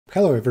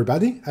Hello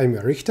everybody, I'm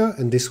Errichto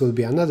and this will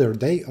be another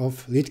day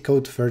of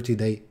LeetCode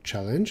 30-day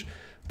challenge.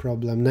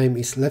 Problem name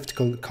is left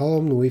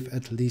column with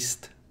at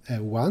least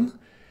a 1,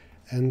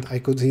 and I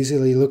could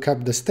easily look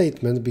up the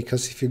statement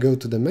because if you go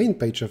to the main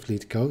page of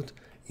LeetCode,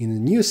 in the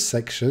news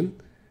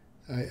section,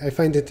 I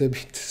find it a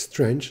bit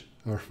strange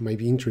or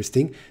maybe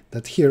interesting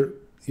that here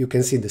you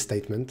can see the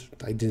statement.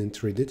 I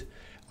didn't read it,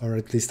 or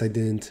at least I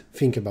didn't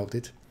think about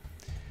it.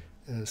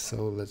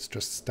 So let's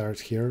just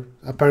start here.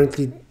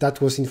 Apparently that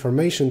was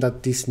information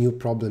that this new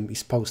problem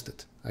is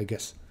posted, I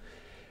guess.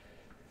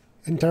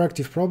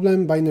 Interactive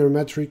problem, binary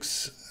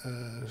matrix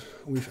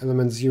with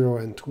elements 0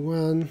 and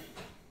 1.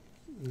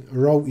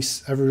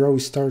 Every row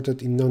is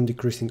sorted in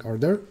non-decreasing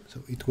order,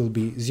 so it will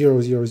be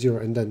 0, 0,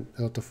 0 and then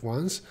a lot of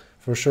ones.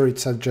 For sure it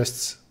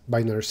suggests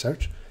binary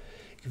search.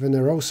 Given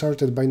a row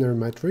sorted binary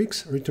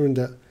matrix, return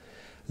the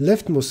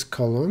leftmost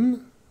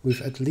column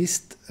with at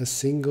least a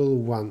single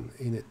 1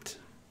 in it.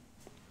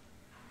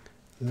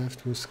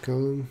 Leftmost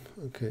column,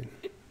 okay.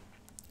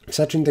 If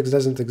such index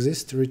doesn't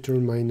exist,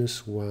 return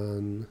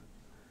 -1.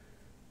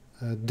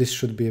 This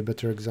should be a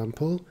better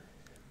example.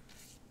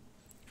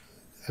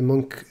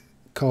 Among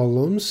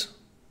columns,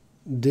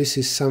 this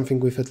is something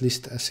with at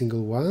least a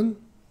single 1.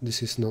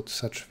 This is not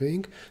such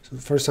thing. So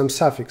for some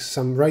suffix,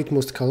 some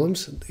rightmost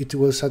columns, it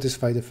will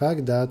satisfy the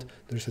fact that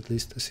there's at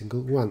least a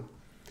single 1.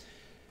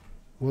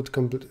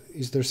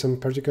 Is there some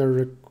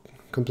particular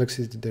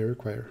complexity they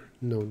require?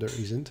 No, there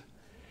isn't.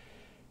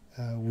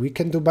 We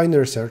can do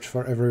binary search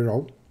for every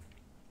row,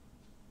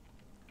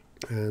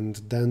 and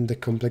then the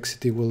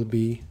complexity will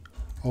be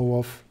O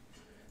of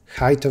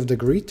height of the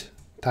grid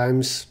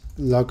times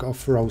log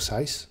of row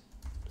size,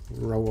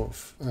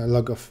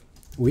 log of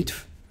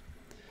width.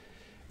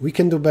 We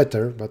can do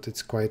better, but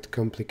it's quite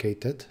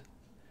complicated.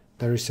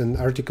 There is an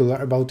article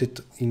about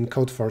it in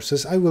Code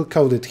Forces. I will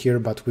code it here,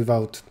 but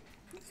without,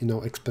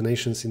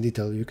 explanations in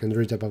detail. You can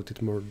read about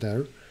it more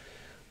there.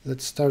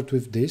 Let's start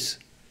with this.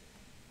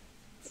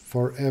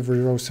 For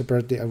every row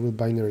separately, I will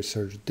binary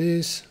search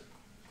this.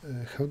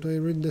 How do I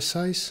read the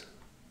size?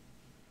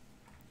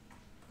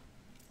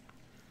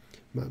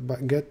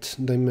 But get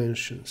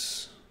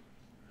dimensions.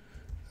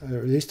 A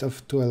list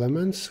of 2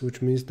 elements,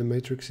 which means the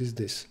matrix is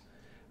this.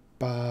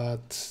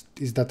 But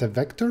is that a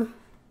vector?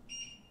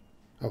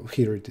 Oh,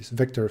 here it is,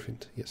 vector of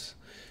int, yes.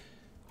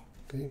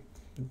 Okay.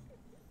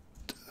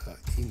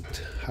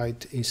 Int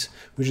height is,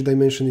 which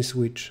dimension is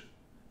which?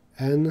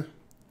 N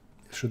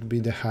should be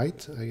the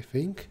height, I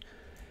think.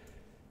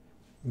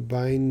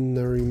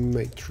 Binary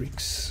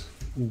matrix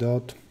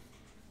dot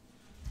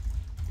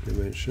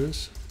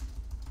dimensions.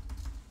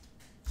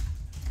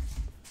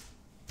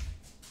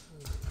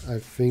 I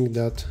think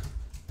that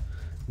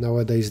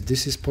nowadays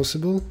this is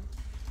possible.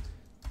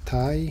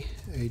 Tie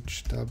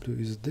HW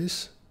is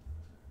this.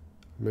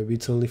 Maybe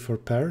it's only for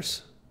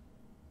pairs.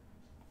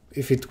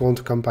 If it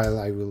won't compile,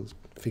 I will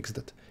fix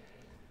that.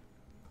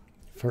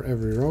 For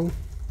every row,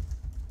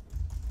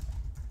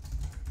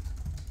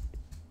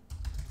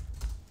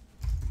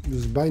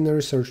 use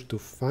binary search to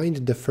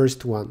find the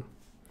first one.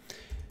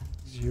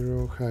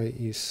 0 high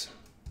is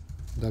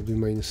W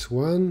minus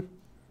 1.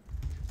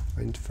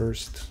 Find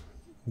first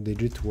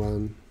digit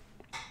 1.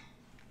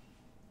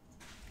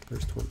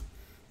 First one.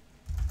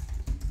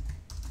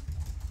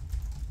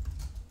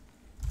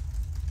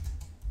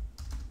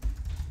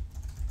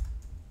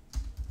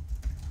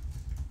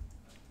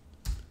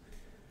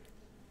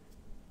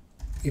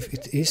 If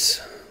it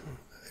is,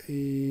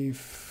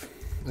 if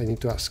I need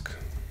to ask.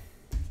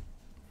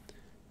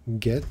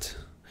 Get,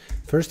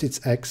 first it's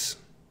X,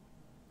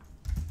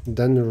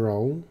 then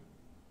row.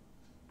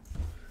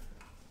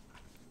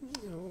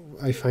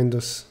 I find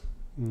those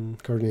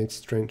coordinates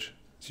strange,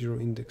 0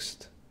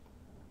 indexed.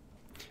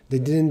 They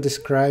didn't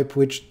describe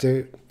which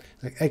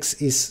like X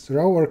is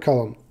row or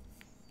column.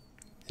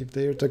 If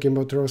they are talking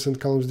about rows and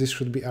columns, this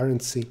should be R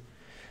and C.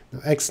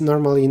 Now X,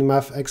 normally in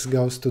math, X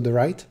goes to the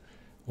right,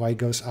 Y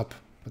goes up,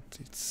 but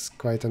it's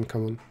quite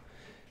uncommon.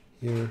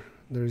 Here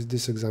there is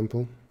this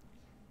example.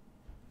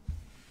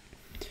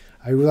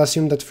 I will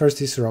assume that first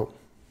is row.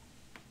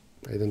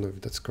 I don't know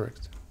if that's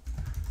correct.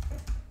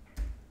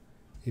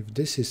 If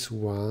this is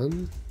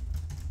 1,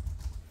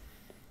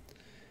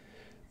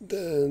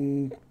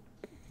 then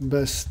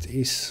best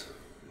is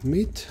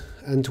mid,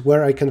 and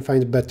where I can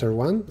find better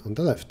one on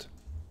the left.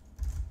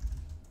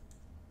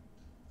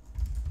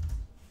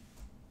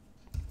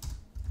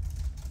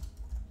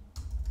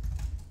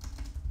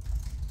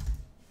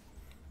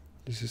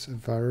 This is a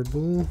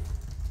variable.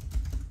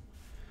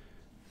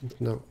 And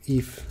now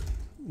if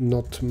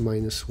not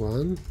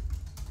 -1,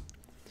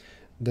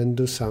 then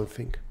do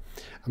something.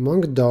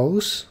 Among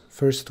those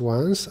first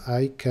ones,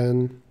 I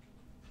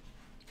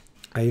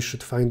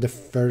should find the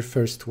very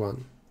first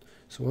one.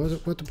 So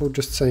what about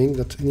just saying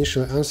that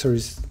initial answer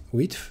is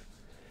width,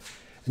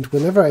 and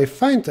whenever I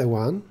find a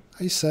 1,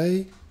 I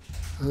say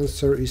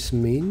answer is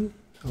mean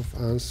of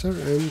answer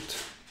and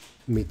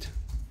mid.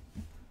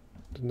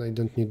 Then I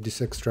don't need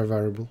this extra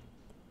variable.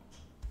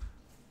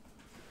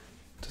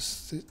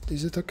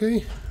 Is it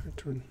okay?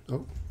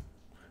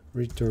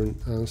 Return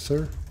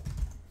answer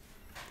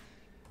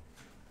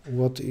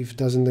What if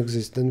doesn't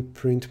exist? Then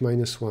print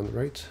 -1,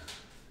 right?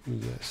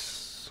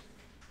 Yes.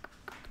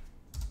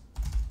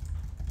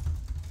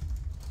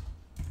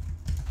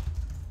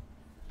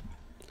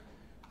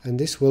 And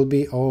this will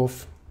be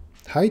of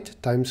height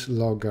times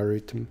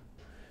logarithm.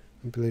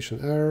 Compilation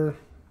error.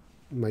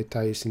 My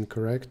tie is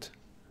incorrect.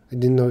 I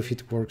didn't know if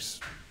it works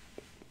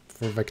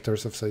for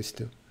vectors of size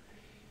 2.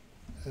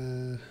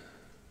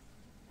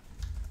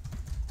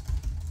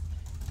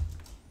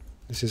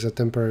 This is a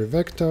temporary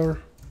vector.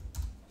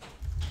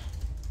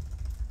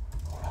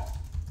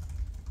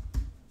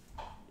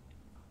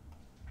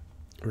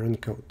 Run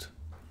code.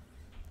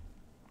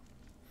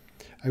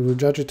 I will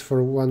judge it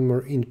for one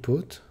more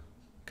input.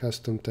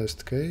 Custom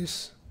test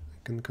case. I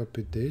can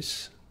copy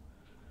this.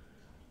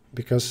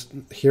 Because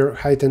here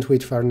height and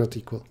width are not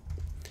equal.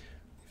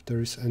 If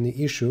there is any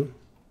issue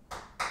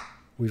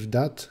with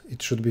that,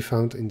 it should be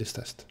found in this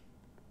test.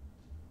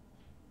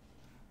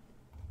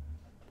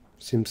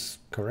 Seems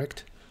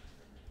correct.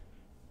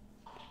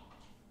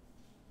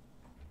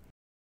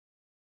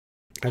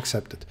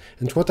 Accepted.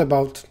 And what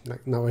about,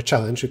 like, now a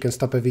challenge? You can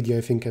stop a video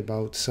and think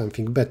about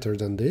something better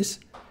than this.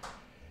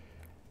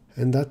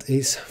 And that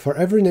is, for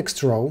every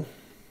next row,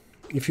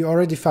 if you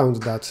already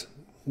found that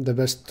the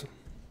best...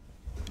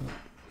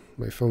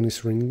 My phone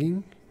is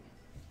ringing.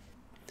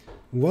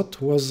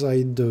 What was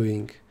I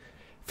doing?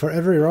 For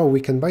every row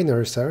we can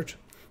binary search,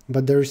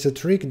 but there is a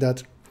trick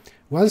that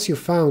once you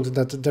found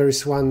that there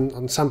is one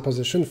on some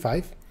position,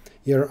 5,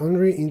 you're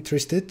only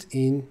interested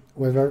in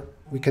whether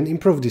we can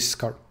improve this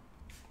score.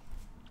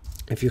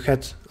 If you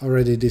had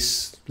already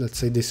this, let's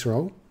say this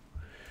row,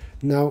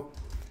 now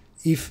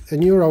if a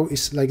new row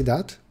is like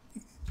that,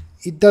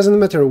 it doesn't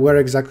matter where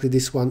exactly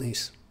this one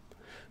is.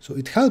 So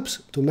it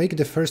helps to make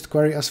the first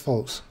query as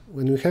follows.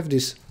 When you have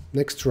this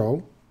next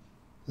row,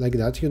 like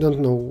that, you don't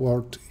know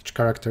what each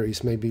character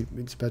is, maybe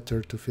it's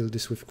better to fill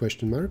this with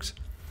question marks.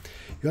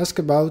 You ask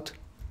about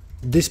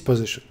this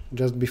position,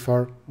 just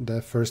before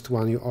the first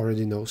one you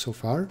already know so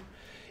far.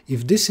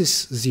 If this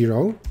is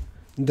 0,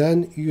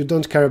 then you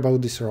don't care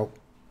about this row.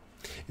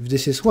 If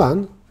this is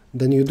 1,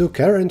 then you do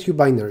care and you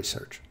binary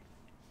search.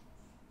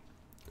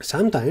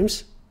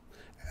 Sometimes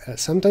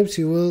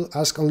you will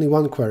ask only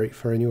one query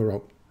for a new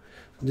row.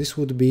 This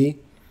would be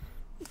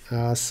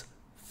as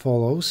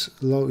follows.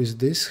 Low is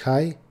this,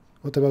 high.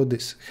 What about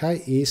this?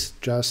 High is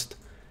just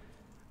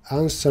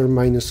answer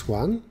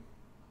 -1.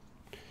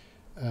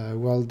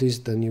 Well, this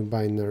the new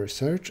binary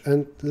search.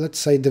 And let's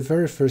say the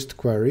very first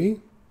query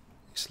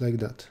is like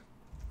that.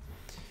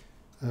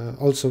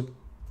 Also,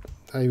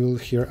 I will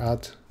here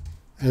add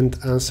and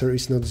answer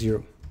is not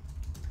 0.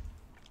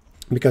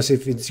 Because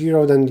if it's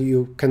 0, then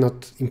you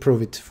cannot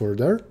improve it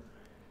further.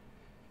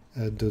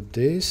 Do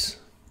this.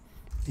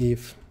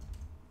 If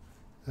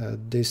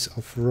this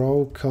of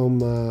row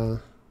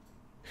comma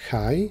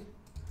high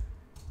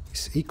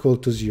is equal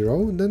to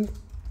 0, then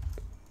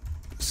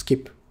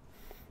skip.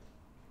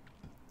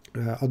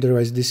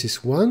 Otherwise this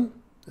is 1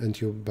 and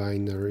you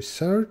binary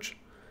search.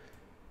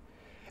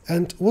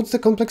 And what's the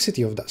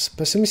complexity of this?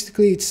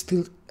 Pessimistically, it's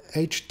still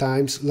h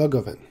times log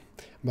of n.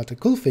 But the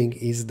cool thing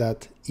is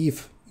that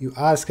if you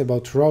ask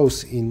about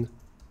rows in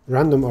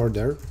random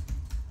order,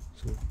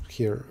 so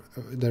here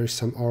there is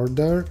some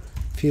order,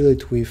 fill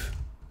it with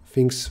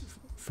things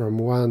from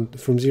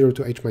 0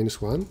 to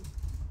h-1,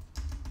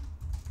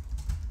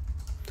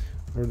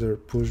 order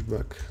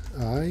pushback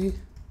I,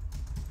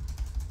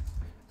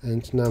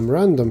 and num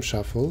random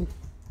shuffle,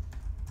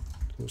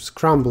 so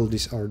scramble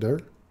this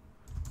order,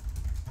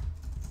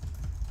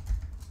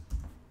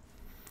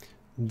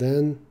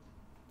 then,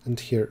 and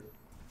here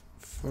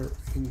for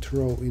int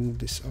row in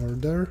this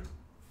order,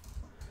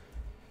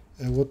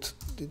 what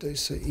did I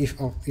say?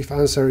 If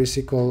answer is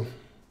equal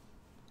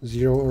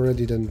 0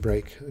 already, then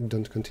break,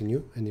 don't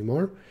continue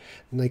anymore.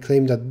 And I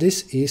claim that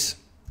this is,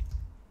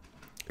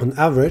 on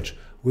average,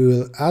 we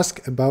will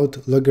ask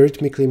about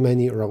logarithmically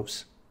many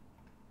rows.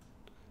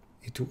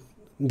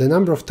 The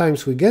number of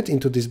times we get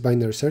into this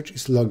binary search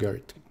is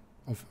logarithm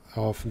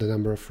of the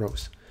number of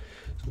rows.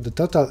 So the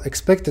total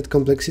expected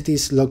complexity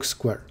is log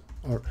square,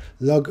 or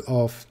log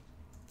of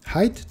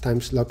height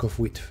times log of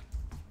width.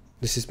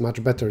 This is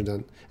much better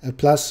than a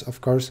plus.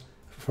 Of course,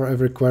 for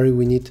every query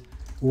we need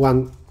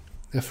one,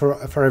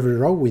 for every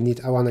row we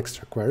need one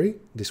extra query,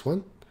 this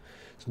one.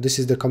 So this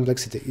is the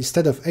complexity.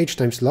 Instead of h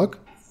times log,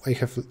 I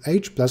have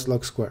h plus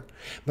log square.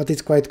 But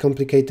it's quite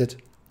complicated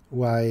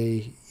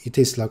why it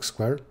is log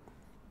square.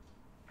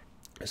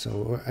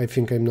 So I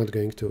think I'm not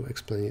going to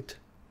explain it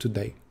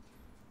today.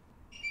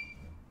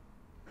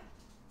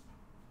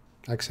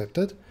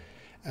 Accepted.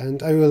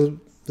 And I will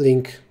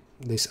link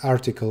this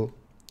article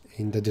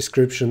in the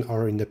description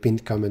or in the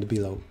pinned comment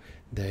below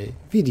the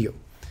video.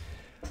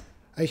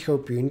 I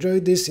hope you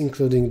enjoyed this,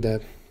 including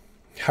the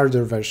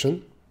harder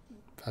version.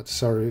 But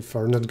sorry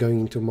for not going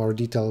into more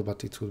detail,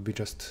 but it will be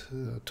just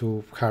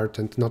too hard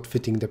and not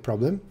fitting the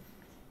problem.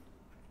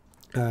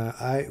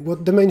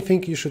 What the main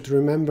thing you should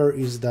remember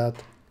is that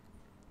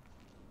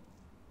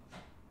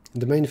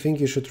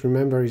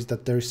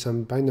there is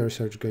some binary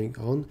search going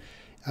on.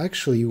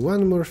 Actually,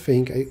 one more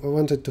thing I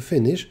wanted to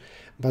finish,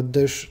 but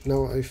there's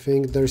now I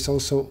think there's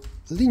also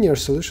linear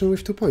solution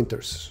with 2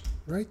 pointers,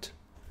 right?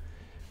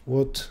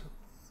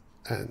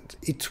 And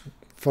it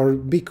for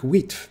big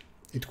width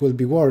it will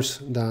be worse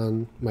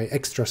than my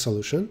extra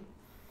solution,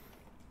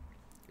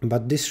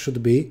 but this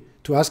should be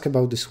to ask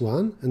about this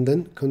one and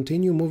then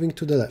continue moving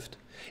to the left.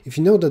 If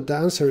you know that the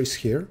answer is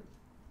here,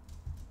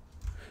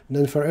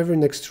 then for every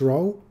next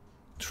row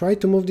try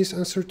to move this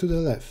answer to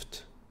the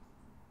left.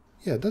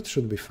 Yeah, that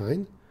should be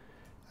fine.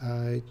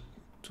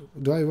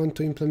 Do I want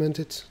to implement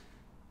it?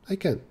 I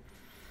can.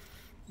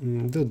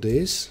 Do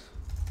this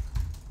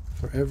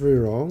for every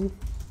row.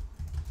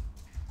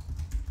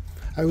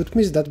 I would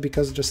miss that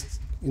because just,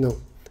 you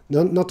know,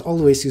 not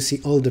always you see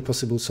all the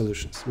possible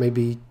solutions.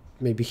 Maybe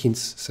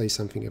hints say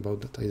something about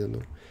that, I don't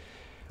know.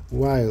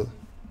 While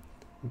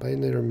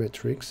binary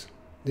matrix,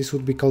 this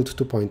would be called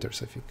 2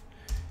 pointers, I think,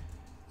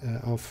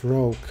 of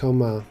row,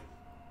 comma,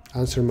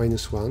 answer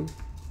 -1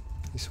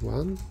 is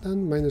 1,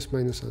 then minus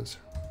answer.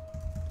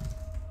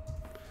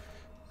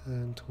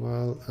 And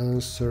while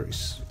answer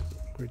is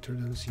greater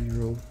than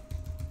 0,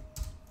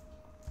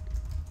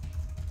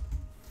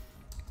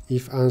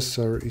 if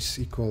answer is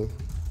equal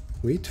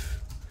width,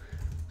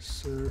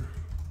 answer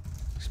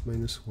is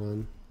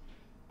 -1,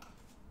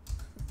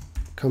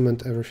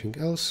 comment everything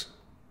else,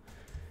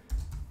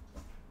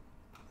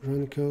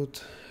 run code.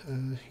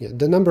 Yeah,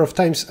 the number of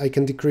times I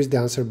can decrease the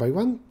answer by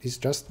 1 is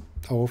just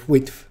O of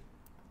width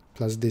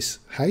plus this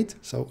height,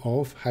 so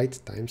O of height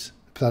times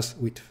plus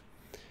width.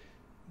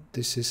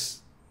 This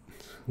is,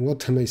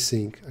 what am I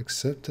seeing?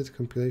 Accepted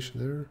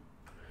compilation error.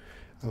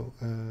 Oh,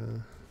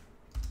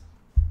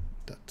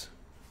 that.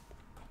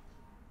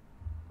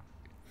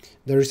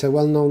 There is a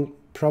well-known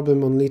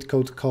problem on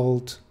LeetCode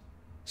called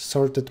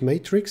sorted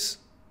matrix.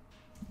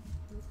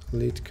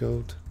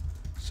 LeetCode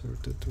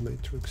sorted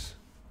matrix.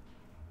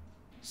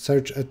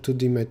 Search a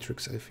 2D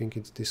matrix, I think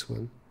it's this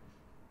one.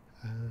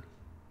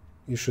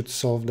 You should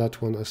solve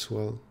that one as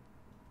well.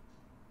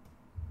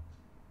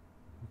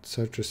 It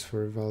searches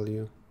for a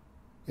value.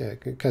 Yeah,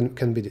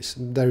 can be this.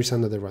 There is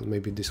another one,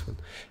 maybe this one.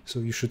 So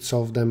you should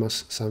solve them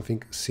as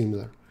something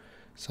similar.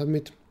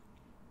 Submit.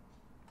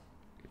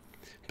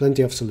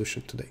 Plenty of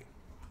solution today.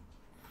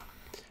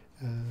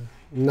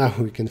 Now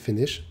we can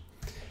finish.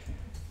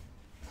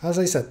 As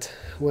I said,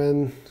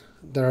 when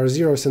there are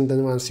zeros and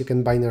then ones, you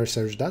can binary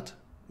search that,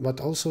 but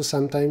also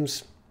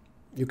sometimes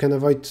you can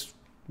avoid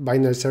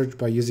binary search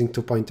by using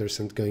 2 pointers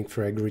and going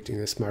for a grid in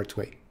a smart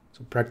way.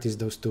 So practice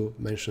those 2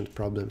 mentioned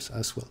problems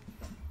as well.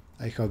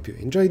 I hope you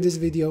enjoyed this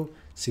video.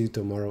 See you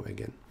tomorrow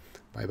again.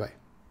 Bye bye.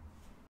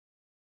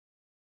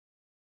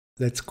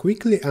 Let's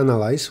quickly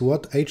analyze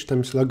what h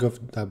times log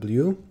of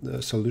w,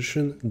 the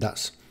solution,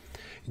 does.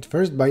 It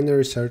first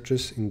binary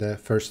searches in the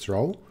first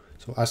row,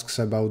 so asks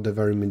about the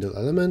very middle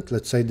element.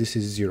 Let's say this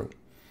is 0.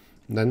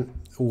 Then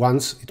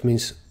once, it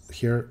means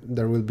here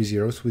there will be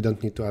zeros, we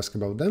don't need to ask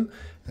about them,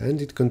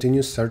 and it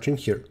continues searching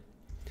here.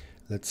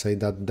 Let's say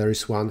that there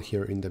is 1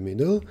 here in the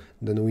middle,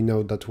 then we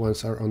know that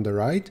ones are on the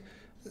right,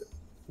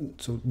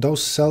 so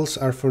those cells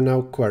are for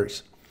now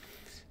queries.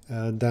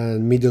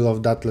 Then middle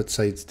of that, let's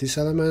say it's this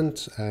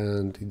element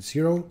and it's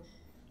 0,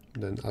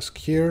 then ask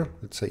here,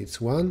 let's say it's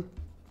 1,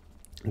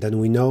 then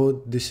we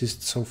know this is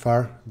so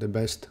far the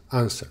best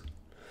answer.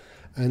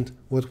 And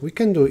what we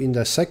can do in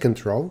the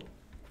second row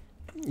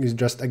is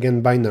just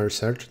again binary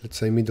search. Let's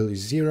say middle is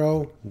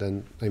 0,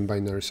 then I'm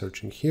binary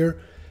searching here.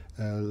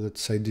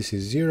 Let's say this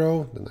is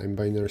 0, then I'm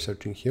binary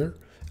searching here,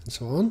 and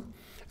so on.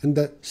 And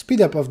the speed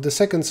up of the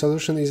second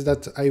solution is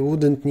that I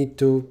wouldn't need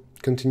to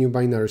continue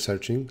binary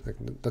searching.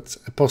 That's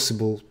a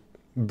possible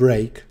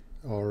break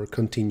or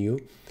continue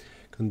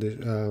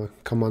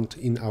command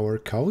in our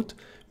code,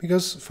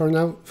 because for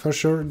now, for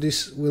sure,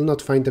 this will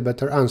not find a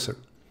better answer.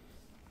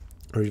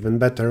 Or even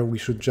better, we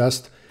should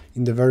just,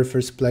 in the very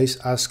first place,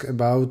 ask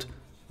about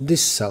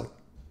this cell,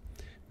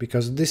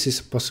 because this is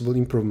a possible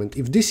improvement.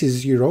 If this is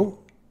 0,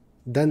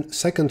 then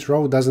second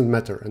row doesn't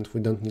matter, and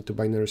we don't need to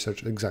binary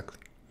search exactly.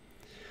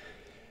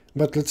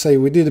 But let's say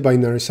we did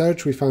binary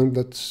search, we found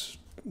that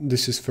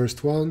this is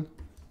first one,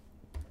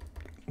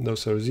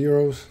 those are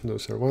zeros,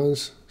 those are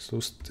ones, so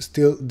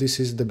still this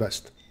is the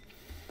best.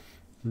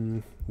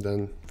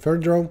 Then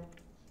third row,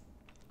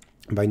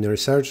 binary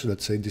search,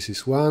 let's say this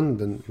is 1,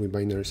 then we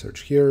binary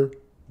search here,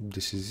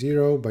 this is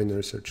 0,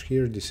 binary search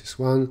here, this is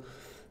 1,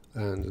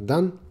 and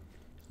done.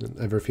 And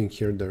everything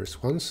here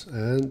there's ones,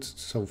 and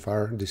so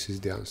far this is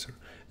the answer.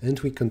 And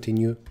we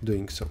continue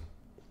doing so.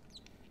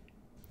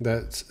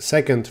 The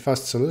second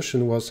fast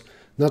solution was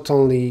not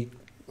only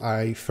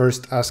I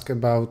first ask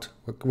about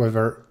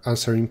whether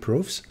answer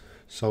improves,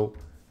 so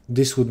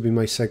this would be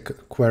my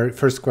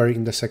first query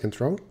in the second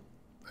row,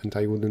 and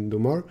I wouldn't do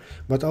more,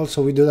 but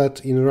also we do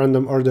that in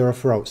random order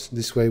of rows.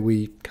 This way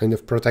we kind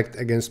of protect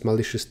against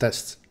malicious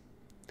tests,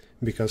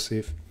 because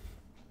if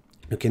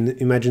you can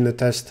imagine a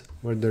test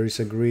where there is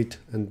a grid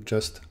and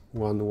just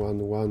 1, 1,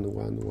 1,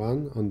 1,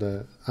 1 on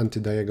the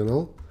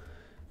anti-diagonal,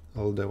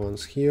 all the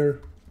ones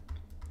here,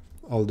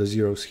 all the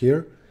zeros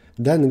here,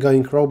 then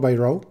going row by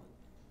row,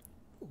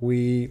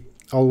 we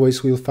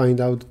always we'll find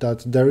out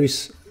that there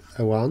is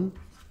a 1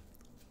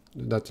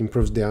 that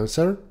improves the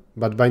answer,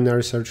 but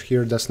binary search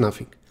here does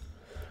nothing.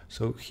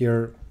 So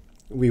here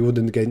we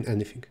wouldn't gain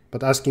anything.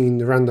 But asking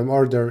in random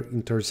order,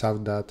 it turns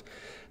out that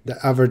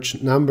the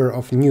average number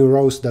of new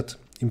rows that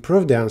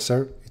improve the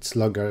answer, it's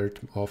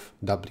logarithm of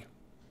w.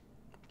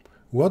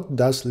 What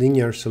does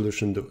linear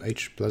solution do,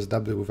 h plus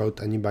w,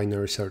 without any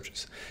binary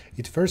searches?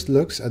 It first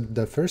looks at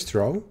the first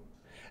row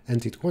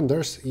and it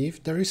wonders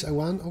if there is a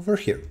 1 over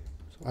here.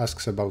 So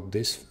asks about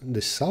this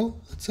cell,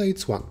 let's say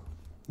it's 1.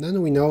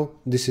 Then we know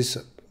this is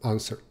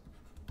answer.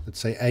 Let's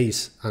say A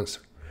is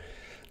answer.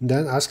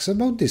 Then asks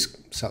about this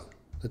cell.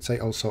 Let's say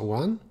also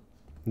 1.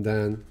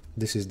 Then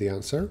this is the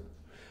answer.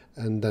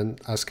 And then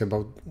ask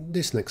about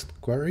this next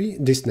query,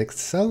 this next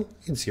cell,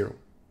 it's 0.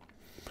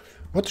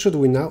 What should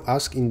we now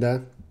ask in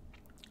the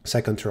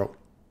second row?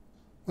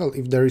 Well,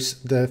 if there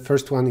is the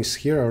first one is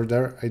here or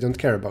there, I don't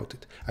care about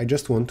it. I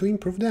just want to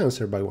improve the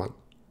answer by 1.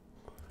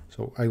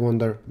 So I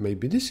wonder,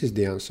 maybe this is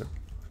the answer.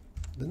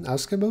 Then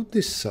ask about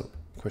this cell,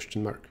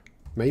 question mark.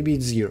 Maybe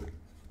it's 0.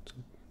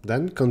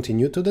 Then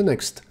continue to the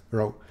next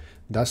row.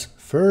 Does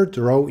third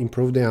row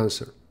improve the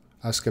answer?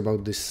 Ask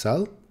about this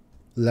cell,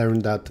 learn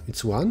that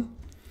it's 1.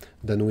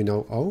 Then we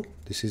know, oh,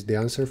 this is the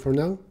answer for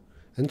now.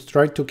 And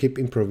try to keep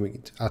improving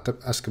it.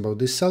 Ask about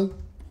this cell,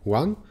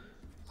 1,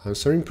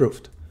 answer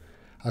improved.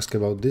 Ask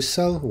about this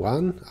cell,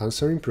 1,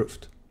 answer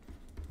improved.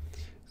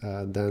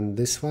 Then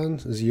this one,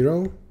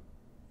 0,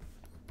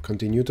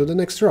 continue to the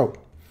next row.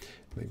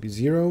 Maybe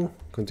 0,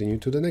 continue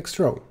to the next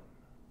row.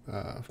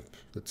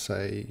 Let's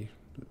say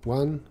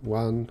 1,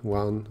 1,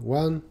 1,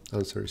 1,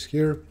 answer is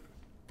here.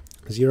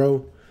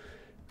 0,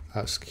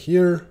 ask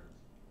here.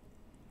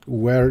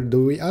 Where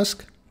do we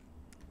ask?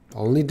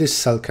 Only this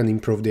cell can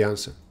improve the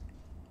answer.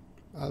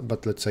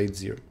 But let's say it's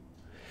 0.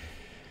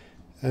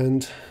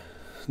 And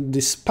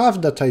this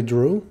path that I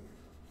drew,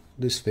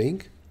 this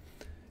thing,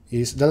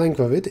 is the length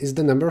of it is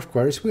the number of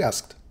queries we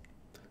asked.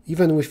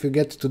 Even if we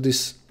get to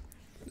this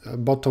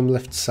bottom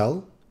left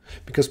cell,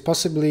 because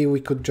possibly we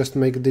could just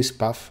make this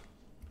path,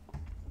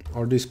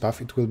 or this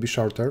path, it will be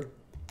shorter.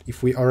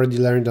 If we already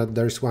learned that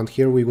there's 1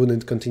 here, we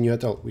wouldn't continue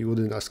at all. We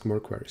wouldn't ask more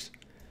queries.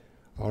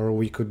 Or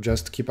we could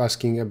just keep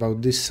asking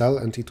about this cell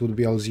and it would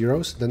be all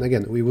zeros. Then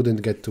again, we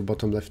wouldn't get to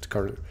bottom left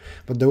corner.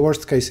 But the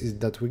worst case is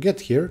that we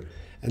get here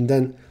and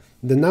then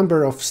the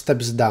number of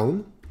steps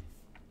down,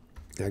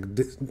 like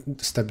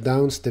step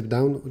down,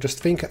 just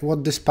think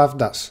what this path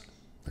does.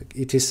 Like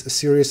it is a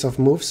series of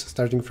moves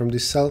starting from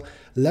this cell,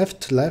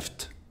 left,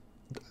 left,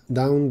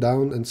 down,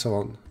 down, and so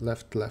on,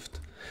 left,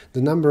 left.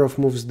 The number of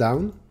moves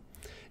down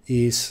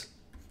is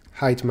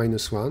height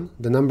minus 1.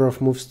 The number of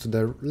moves to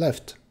the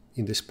left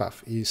in this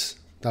path is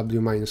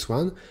w minus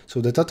 1. So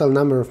the total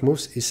number of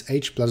moves is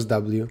h plus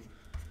w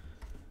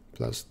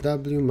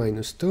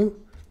minus 2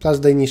 plus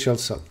the initial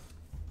cell.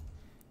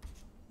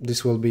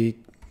 This will be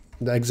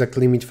the exact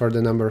limit for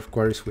the number of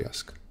queries we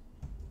ask,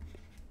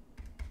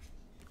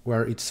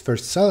 where it's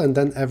first cell and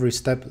then every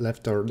step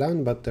left or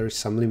down, but there is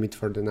some limit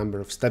for the number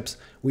of steps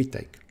we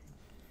take.